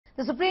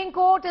The Supreme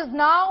Court is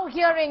now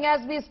hearing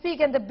as we speak,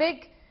 and the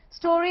big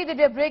story that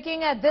we are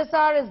breaking at this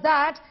hour is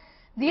that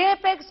the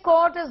Apex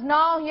Court is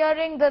now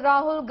hearing the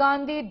Rahul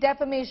Gandhi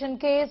defamation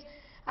case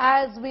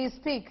as we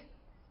speak.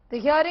 The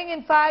hearing,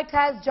 in fact,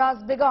 has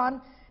just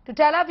begun. To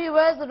tell our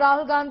viewers, the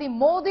Rahul Gandhi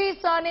Modi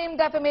surname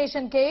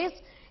defamation case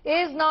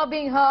is now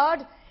being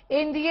heard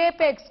in the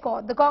Apex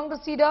Court. The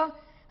Congress leader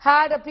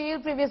had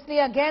appealed previously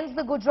against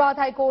the Gujarat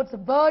High Court's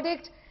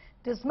verdict,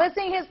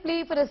 dismissing his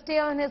plea for a stay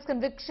on his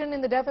conviction in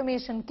the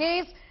defamation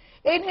case.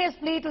 In his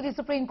plea to the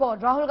Supreme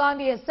Court, Rahul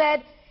Gandhi has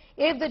said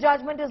if the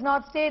judgment is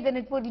not stayed, then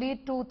it would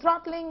lead to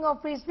throttling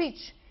of free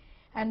speech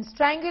and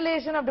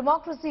strangulation of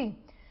democracy.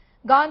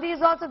 Gandhi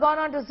has also gone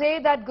on to say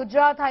that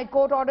Gujarat High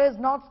Court order is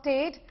not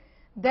stayed,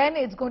 then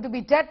it's going to be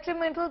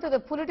detrimental to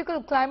the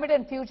political climate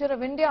and future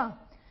of India.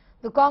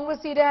 The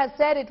Congress leader has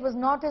said it was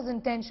not his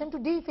intention to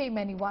defame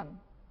anyone.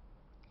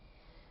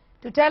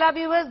 To tell our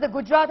viewers, the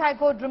Gujarat High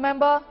Court,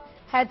 remember,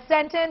 had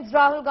sentenced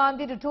Rahul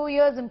Gandhi to 2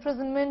 years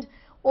imprisonment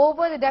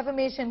over the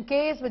defamation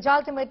case, which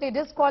ultimately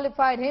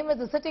disqualified him as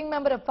a sitting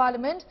member of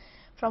parliament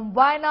from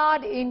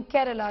Wayanad in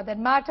Kerala. That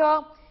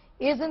matter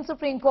is in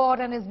Supreme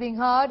Court and is being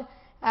heard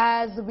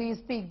as we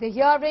speak. The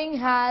hearing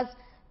has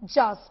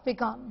just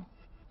begun.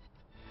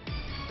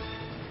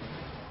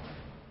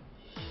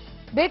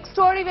 Big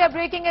story we are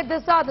breaking at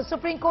this hour. The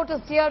Supreme Court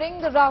is hearing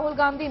the Rahul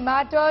Gandhi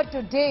matter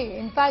today.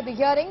 In fact, the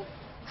hearing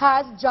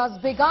has just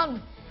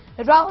begun.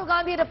 Rahul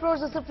Gandhi had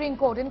approached the Supreme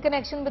Court in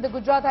connection with the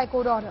Gujarat High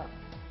Court order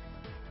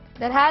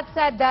that had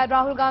said that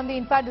Rahul Gandhi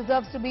in fact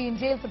deserves to be in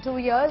jail for 2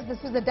 years. This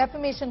is the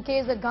defamation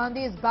case that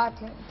Gandhi is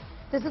battling.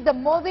 This is the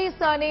Modi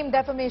surname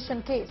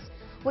defamation case,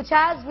 which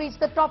has reached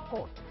the top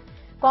court.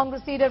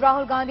 Congress leader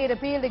Rahul Gandhi had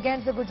appealed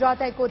against the Gujarat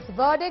High Court's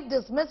verdict,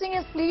 dismissing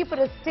his plea for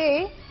a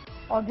stay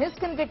on his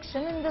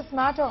conviction in this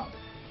matter.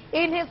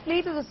 In his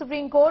plea to the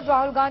Supreme Court,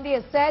 Rahul Gandhi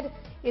has said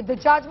if the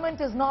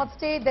judgment is not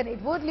stayed, then it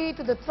would lead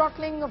to the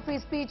throttling of free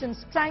speech and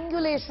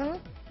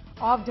strangulation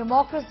of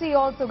democracy.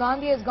 Also,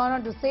 Gandhi has gone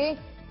on to say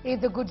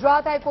if the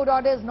Gujarat High Court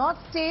order is not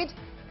stayed,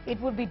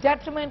 it would be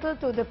detrimental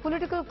to the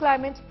political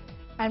climate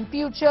and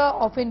future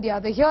of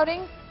India. The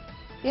hearing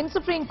in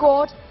Supreme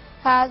Court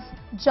has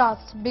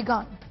just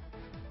begun.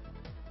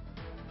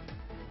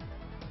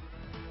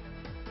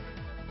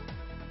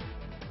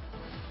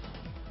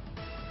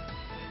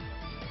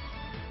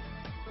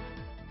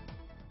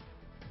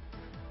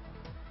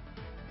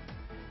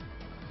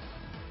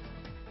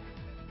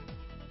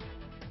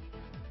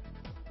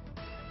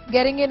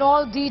 Getting in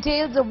all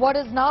details of what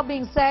is now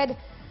being said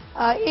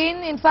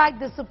in fact,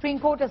 the Supreme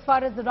Court as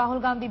far as the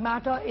Rahul Gandhi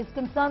matter is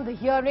concerned. The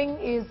hearing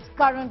is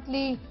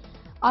currently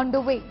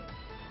underway.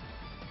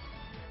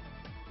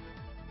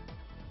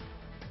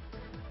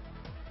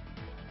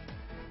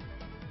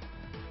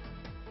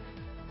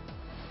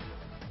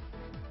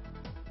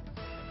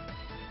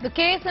 The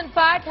case, in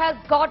fact, has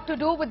got to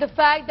do with the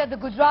fact that the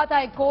Gujarat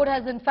High Court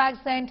has, in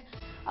fact, sent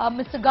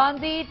Mr.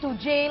 Gandhi to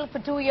jail for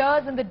 2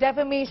 years in the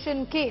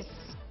defamation case.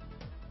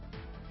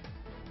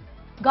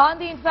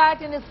 Gandhi, in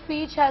fact, in his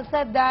speech has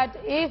said that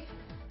if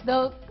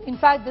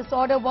this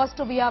order was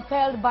to be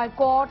upheld by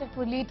court, it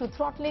would lead to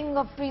throttling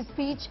of free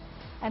speech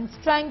and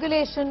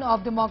strangulation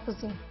of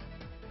democracy.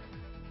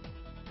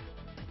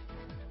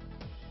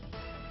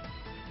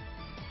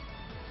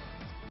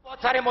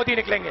 बहुत सारे मोदी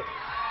निकलेंगे.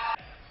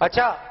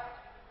 अच्छा,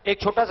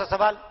 एक छोटा सा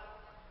सवाल.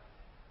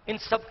 इन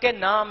सब के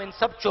नाम, इन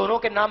सब चोरों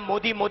के नाम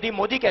मोदी मोदी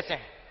मोदी कैसे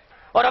हैं?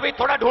 और अभी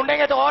थोड़ा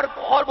ढूंढेंगे तो और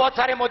बहुत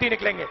सारे मोदी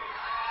निकलेंगे.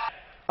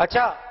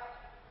 अच्छा,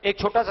 एक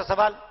छोटा सा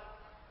सवाल.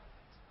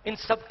 इन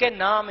सब के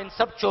नाम, इन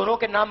सब चोरों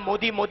के नाम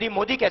मोदी मोदी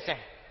मोदी कैसे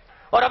हैं?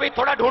 और अभी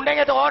थोड़ा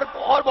ढूंढेंगे तो और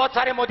बहुत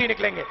सारे मोदी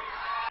निकलेंगे.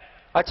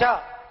 अच्छा,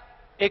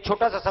 एक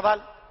छोटा सा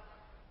सवाल.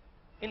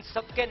 इन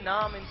सब के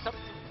नाम, इन सब.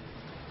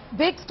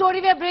 Big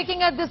story we are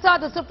breaking at this hour.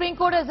 The Supreme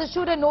Court has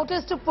issued a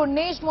notice to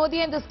Purnesh,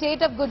 Modi and the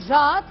state of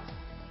Gujarat.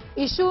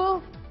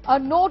 Issue a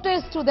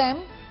notice to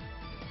them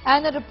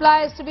and a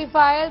reply is to be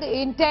filed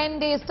in 10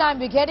 days' time.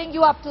 We're getting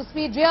you up to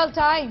speed real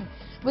time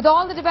with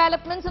all the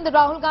developments in the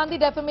Rahul Gandhi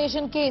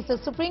defamation case. The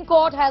Supreme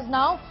Court has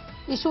now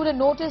issued a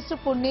notice to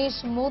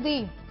Purnesh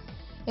Modi.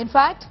 In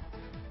fact,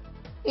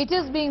 it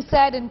is being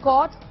said in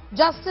court,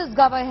 Justice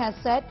Gavai has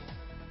said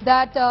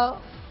that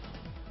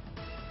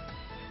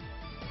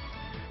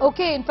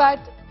in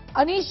fact,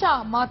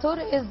 Anisha Mathur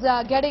is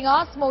getting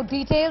us more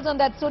details on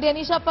that story.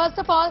 Anisha, first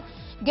of all,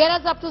 get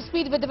us up to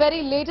speed with the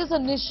very latest.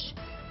 Anish,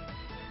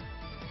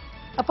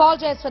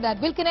 apologize for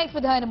that. We'll connect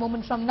with her in a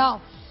moment from now.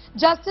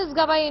 Justice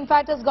Gavai, in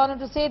fact, has gone on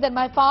to say that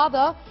my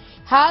father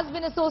has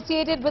been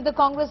associated with the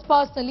Congress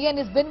personally and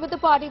has been with the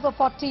party for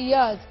 40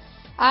 years.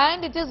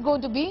 And it is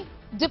going to be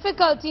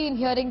difficulty in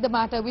hearing the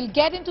matter. We'll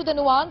get into the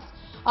nuance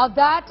of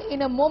that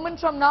in a moment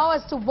from now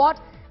as to what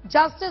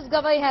Justice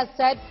Gavai has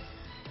said.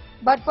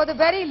 But for the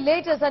very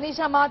latest,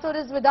 Anisha Mathur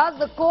is with us.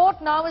 The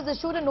court now has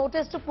issued a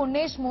notice to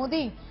Purnesh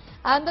Modi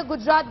and the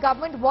Gujarat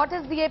government. What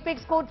has the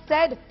Apex Court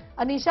said?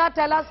 Anisha,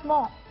 tell us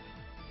more.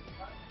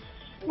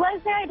 Well,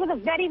 sir, it was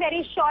a very,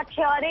 very short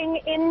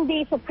hearing in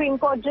the Supreme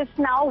Court just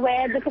now,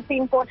 where the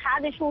Supreme Court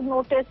has issued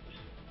notice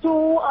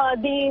to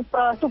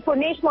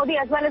Purnesh Modi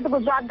as well as the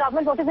Gujarat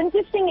government. What is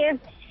interesting is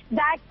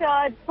that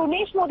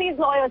Purnesh Modi's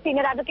lawyer,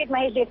 senior advocate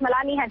Mahesh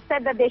Jethmalani, had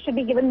said that they should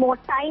be given more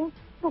time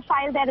to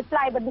file their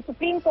reply, but the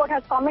Supreme Court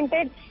has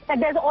commented that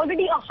there's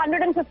already a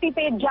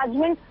 150-page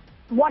judgment.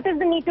 What is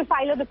the need to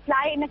file a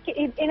reply in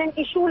an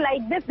issue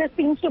like this? This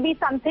seems to be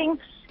something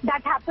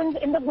that happens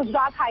in the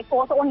Gujarat High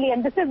Court only,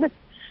 and this is the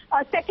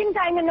second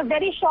time in a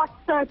very short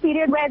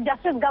period where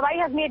Justice Gawai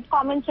has made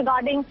comments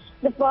regarding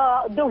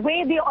the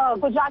way the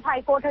Gujarat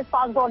High Court has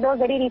passed orders.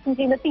 Very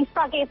recently in the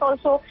Tisra case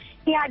also,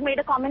 he had made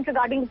a comment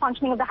regarding the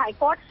functioning of the High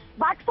Court.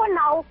 But for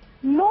now,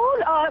 no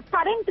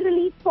current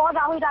relief for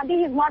Rahul Gandhi.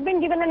 He has not been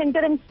given an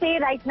interim stay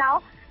right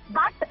now,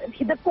 but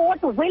the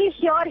court will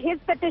hear his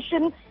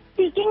petition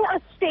seeking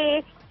a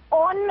stay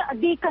on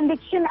the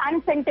conviction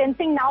and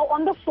sentencing now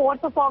on the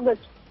 4th of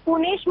August.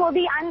 Purnesh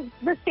Modi and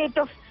the state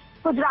of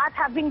Gujarat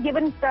have been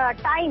given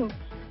time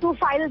to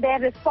file their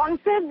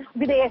responses.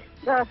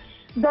 The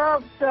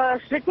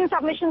written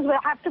submissions will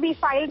have to be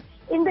filed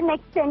in the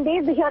next 10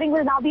 days. The hearing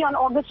will now be on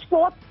August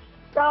 4th.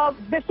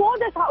 Before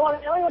this,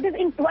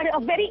 a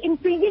very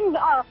intriguing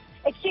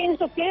exchange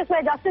took place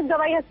where Justice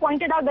Gawai has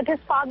pointed out that his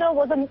father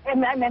was a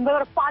member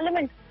of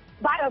parliament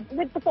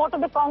with support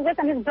of the Congress,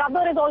 and his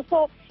brother is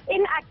also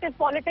in active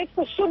politics.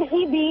 So should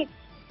he be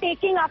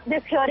taking up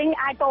this hearing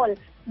at all?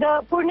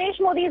 The Purnesh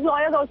Modi's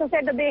lawyers also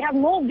said that they have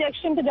no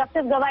objection to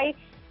Justice Gawai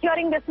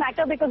hearing this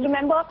matter, because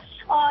remember,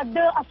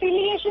 the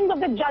affiliations of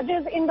the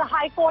judges in the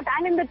High Court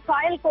and in the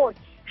trial court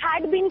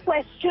had been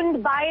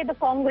questioned by the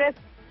Congress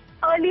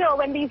earlier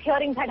when these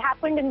hearings had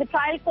happened. In the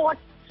trial court,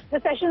 the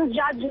sessions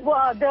judge,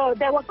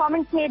 there were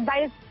comments made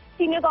by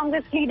senior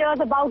Congress leaders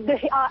about the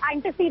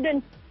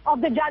antecedents of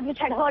the judge which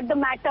had heard the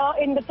matter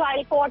in the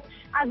trial court,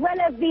 as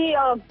well as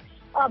the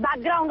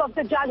background of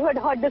the judge who had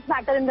heard this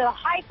matter in the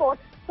High Court.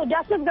 So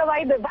Justice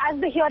Gawai, as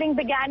the hearing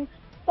began,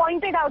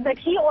 pointed out that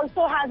he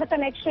also has a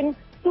connection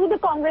to the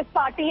Congress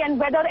party and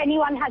whether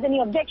anyone has any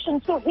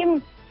objections to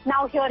him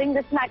now hearing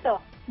this matter.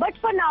 But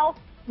for now,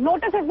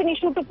 notice has been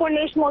issued to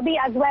Purnesh Modi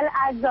as well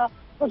as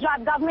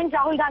Gujarat government.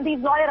 Rahul Gandhi's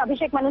lawyer,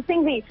 Abhishek Manu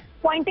Singhvi,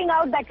 pointing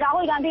out that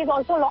Rahul Gandhi is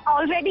also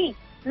already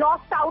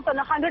lost out on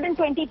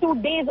 122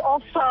 days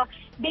of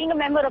being a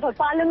member of a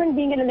parliament,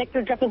 being an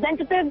elected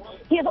representative.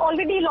 He has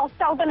already lost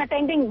out on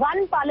attending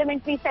one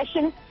parliamentary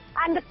session,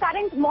 and the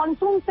current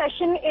monsoon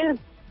session is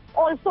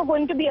also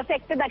going to be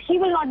affected, that he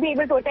will not be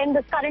able to attend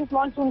this current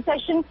monsoon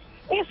session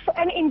if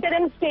an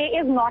interim stay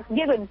is not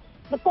given.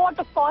 The court,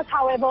 of course,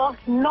 however,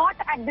 not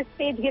at this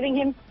stage giving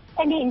him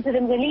any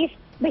interim relief.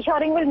 The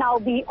hearing will now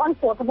be on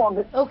 4th of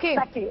August. Okay.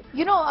 Back to you.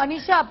 You know,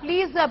 Anisha,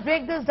 please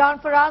break this down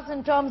for us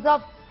in terms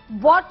of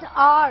what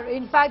are,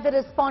 in fact, the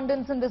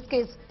respondents in this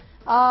case.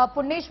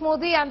 Purnesh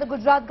Modi and the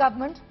Gujarat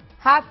government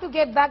have to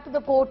get back to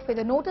the court where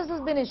the notice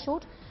has been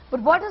issued.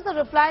 But what is the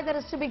reply that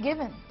is to be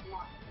given?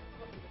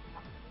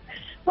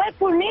 Well,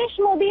 Purnesh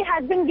Modi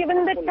has been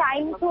given the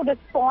time to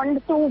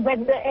respond to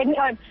whether any,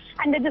 and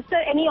register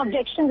any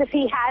objections if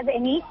he has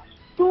any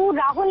to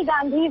Rahul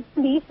Gandhi's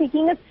plea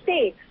seeking a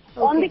stay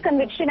on the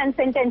conviction and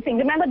sentencing.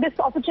 Remember, this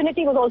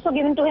opportunity was also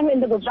given to him in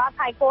the Gujarat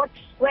High Court,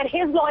 where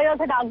his lawyers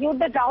had argued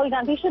that Rahul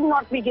Gandhi should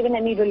not be given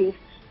any relief.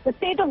 The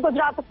state of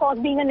Gujarat, of course,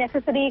 being a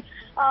necessary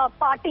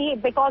party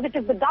because it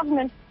is the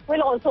government,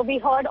 will also be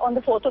heard on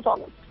the 4th of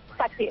August.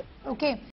 Back to you. Okay.